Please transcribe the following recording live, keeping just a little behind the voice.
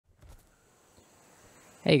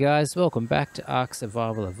Hey guys, welcome back to Ark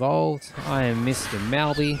Survival Evolved. I am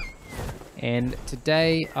MrMalby, and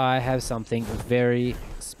today I have something very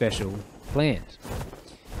special planned.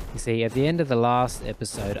 You see, at the end of the last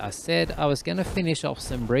episode, I said I was going to finish off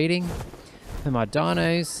some breeding for my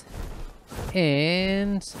dinos,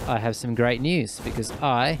 and I have some great news because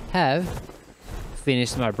I have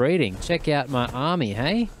finished my breeding. Check out my army,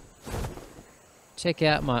 hey? Check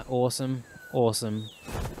out my awesome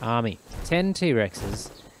army. 10 T-Rexes,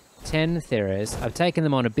 10 Theros. I've taken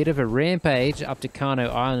them on a bit of a rampage up to Ark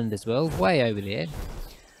Island as well, way over there.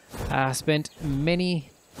 Spent many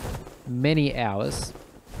hours,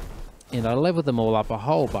 and I leveled them all up a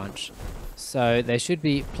whole bunch. So they should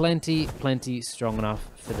be plenty strong enough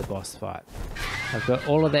for the boss fight. I've got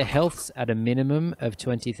all of their healths at a minimum of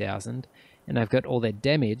 20,000, and I've got all their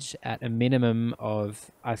damage at a minimum of,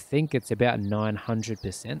 I think it's about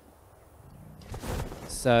 900%.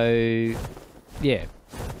 So, yeah,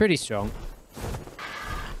 pretty strong.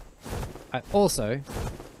 I've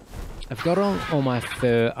got on all my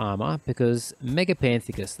fur armor because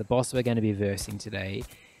Megapithecus, the boss we're going to be versing today,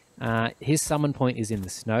 his summon point is in the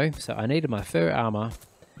snow, so I needed my fur armor.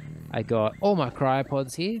 I got all my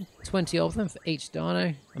cryopods here, 20 of them for each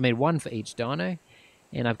dino. I mean, one for each dino.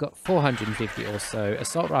 And I've got 450 or so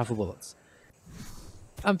assault rifle bullets.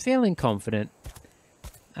 I'm feeling confident.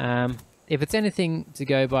 If it's anything to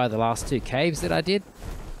go by the last two caves that I did,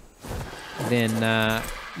 then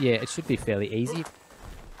yeah, it should be fairly easy.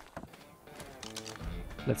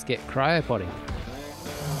 Let's get cryopoding.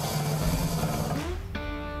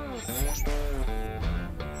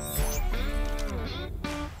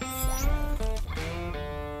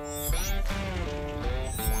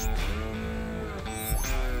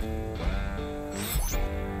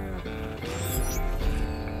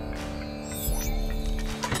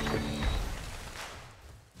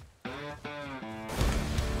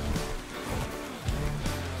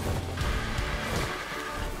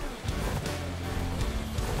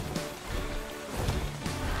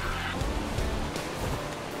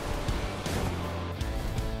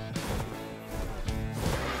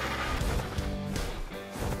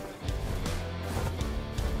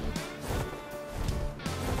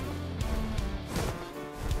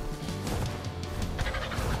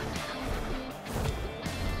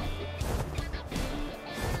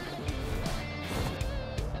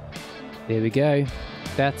 There we go.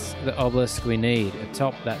 That's the obelisk we need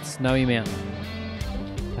atop that snowy mountain.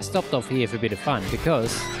 I stopped off here for a bit of fun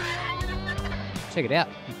because, check it out,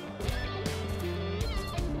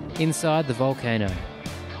 inside the volcano.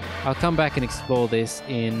 I'll come back and explore this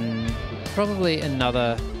in probably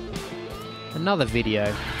another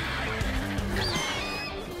video.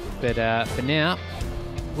 But for now,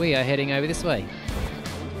 we are heading over this way.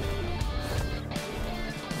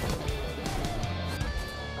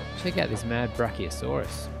 Check out this mad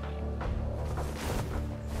Brachiosaurus.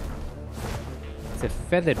 It's a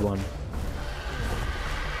feathered one.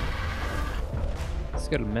 It's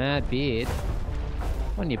got a mad beard.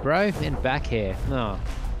 On you, bro, and back hair. Oh.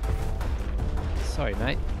 Sorry,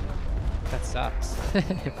 mate. That sucks.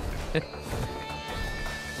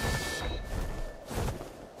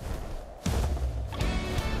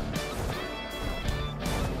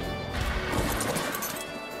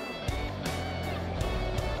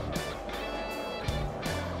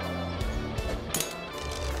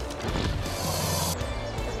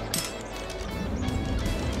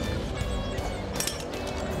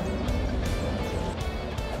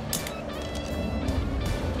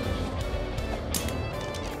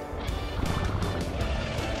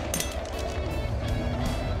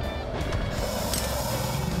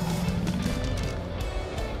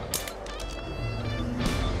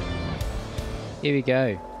 Here we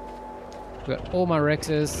go. I've got all my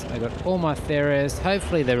Rexes, I've got all my Theros.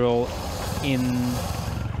 Hopefully they're all in...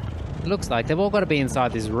 It looks like they've all got to be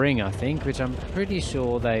inside this ring, I think, which I'm pretty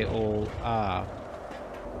sure they all are.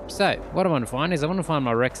 So, what I want to find is I want to find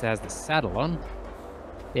my Rex that has the saddle on.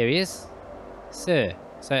 There he is. Sir.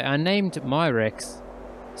 So I named my Rex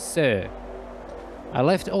Sir. I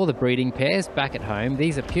left all the breeding pairs back at home.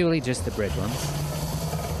 These are purely just the bred ones.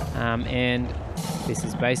 And this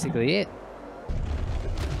is basically it.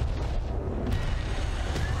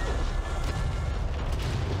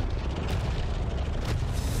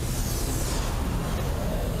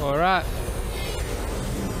 All right.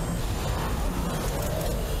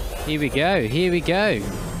 Here we go. Here we go.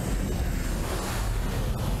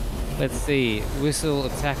 Let's see. Whistle,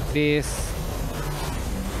 attack this.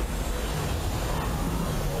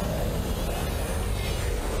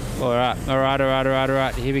 Alright.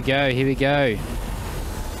 Here we go.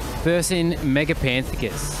 First in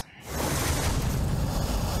Megapithecus.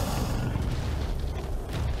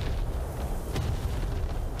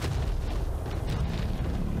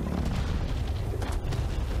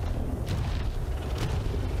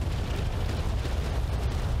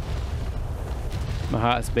 My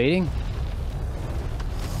heart's beating.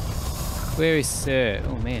 Where is Sir?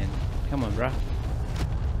 Oh man, come on, bruh.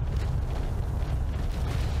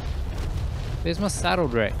 Where's my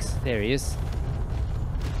saddled Rex? There he is.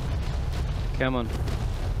 Come on.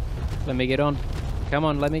 Let me get on. Come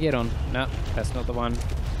on, let me get on. No, that's not the one.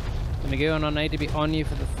 Let me get on. I need to be on you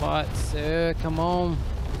for the fight, sir. Come on.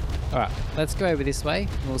 Alright, let's go over this way.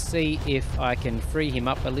 We'll see if I can free him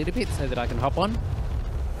up a little bit so that I can hop on.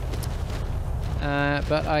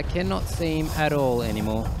 But I cannot see him at all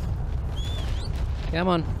anymore. Come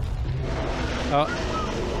on.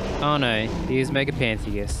 Oh no, here's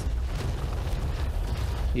Megapithecus.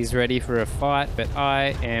 He's ready for a fight, but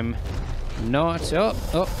I am not. Oh,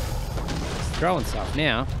 he's throwing stuff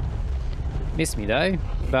now. Missed me though,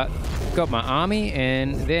 but got my army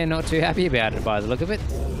and they're not too happy about it by the look of it.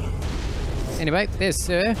 Anyway, there's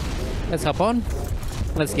Sir. Let's hop on.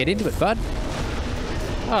 Let's get into it, bud.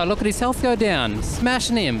 Oh, look at his health go down.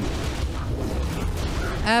 Smashing him.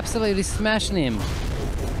 Absolutely smashing him.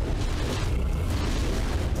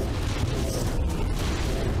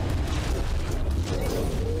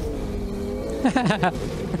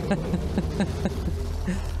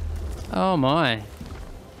 Oh my.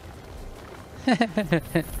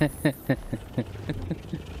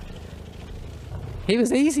 He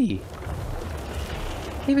was easy.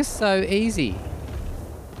 He was so easy.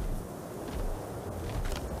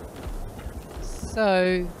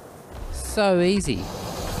 So easy.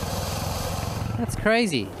 That's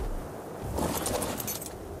crazy.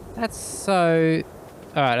 That's so...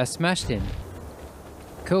 Alright, I smashed him.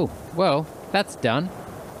 Cool. Well, that's done.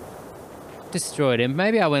 Destroyed him.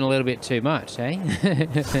 Maybe I went a little bit too much, eh?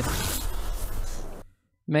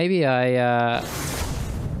 Maybe I,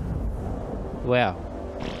 Wow.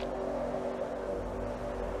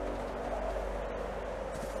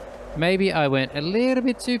 Maybe I went a little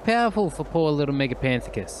bit too powerful for poor little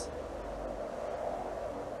Megapithecus.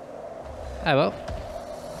 Oh well.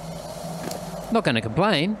 Not gonna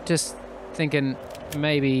complain, just thinking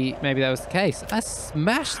maybe that was the case. I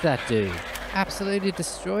smashed that dude. Absolutely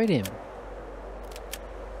destroyed him.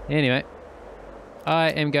 Anyway, I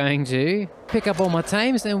am going to pick up all my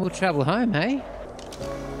tames and we'll travel home, hey?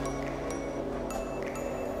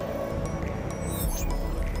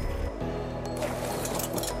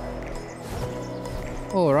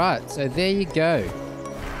 Alright, so there you go.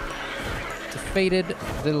 Defeated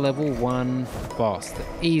the level 1 boss, the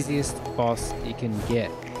easiest boss you can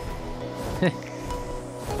get.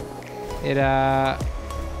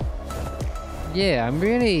 Yeah, I'm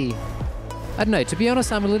really... I don't know, to be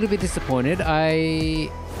honest, I'm a little bit disappointed.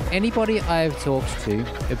 Anybody I've talked to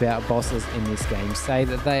about bosses in this game say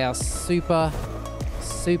that they are super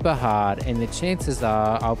hard, and the chances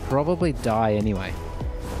are I'll probably die anyway.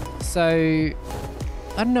 So,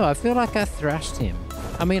 I don't know, I feel like I thrashed him.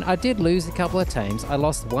 I mean, I did lose a couple of tames. I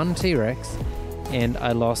lost 1 T-Rex, and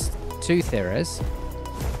I lost 2 Theras.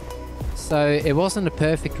 So, it wasn't a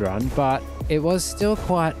perfect run, but it was still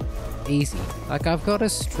quite easy. Like, I've got a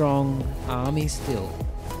strong army still.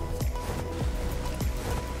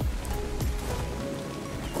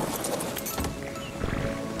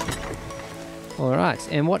 Alright,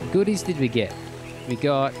 and what goodies did we get? We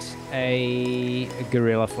got a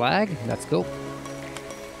gorilla flag, that's cool.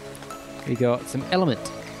 We got some element,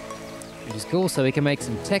 which is cool, so we can make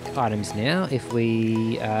some tech items now if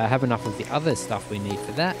we have enough of the other stuff we need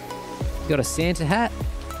for that. We got a Santa hat,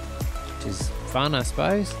 which is fun, I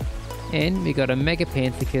suppose. And we got a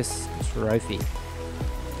Megapithecus trophy.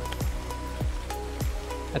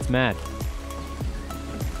 That's mad.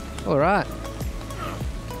 Alright.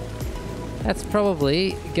 That's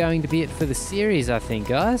probably going to be it for the series, I think,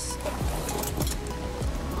 guys.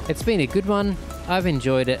 It's been a good one. I've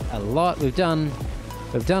enjoyed it a lot. We've done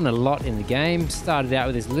a lot in the game. Started out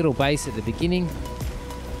with this little base at the beginning.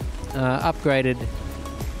 Upgraded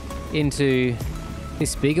into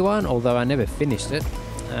this bigger one, although I never finished it.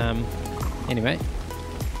 Anyway,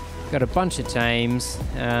 got a bunch of tames,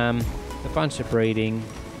 a bunch of breeding.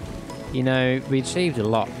 You know, we achieved a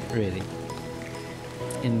lot, really.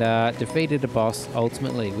 And defeated a boss,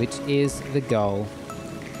 ultimately, which is the goal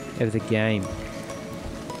of the game.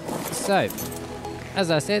 So,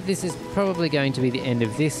 as I said, this is probably going to be the end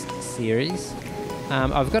of this series.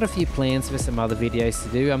 I've got a few plans for some other videos to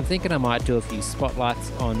do. I'm thinking I might do a few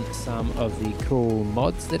spotlights on some of the cool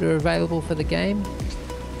mods that are available for the game.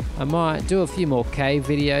 I might do a few more cave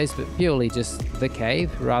videos, but purely just the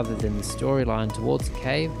cave rather than the storyline towards the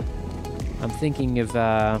cave. I'm thinking of,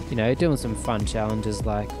 you know, doing some fun challenges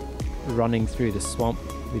like running through the swamp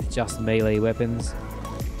with just melee weapons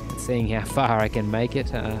and seeing how far I can make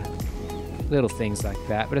it. little things like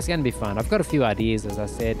that. But it's going to be fun. I've got a few ideas, as I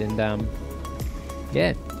said, and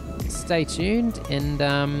yeah, stay tuned, and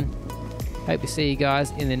hope to see you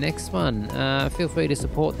guys in the next one. Feel free to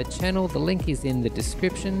support the channel. The link is in the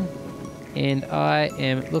description, and I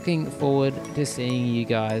am looking forward to seeing you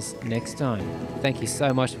guys next time. Thank you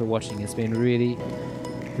so much for watching. It's been really,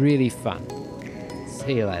 really fun.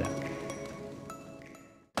 See you later.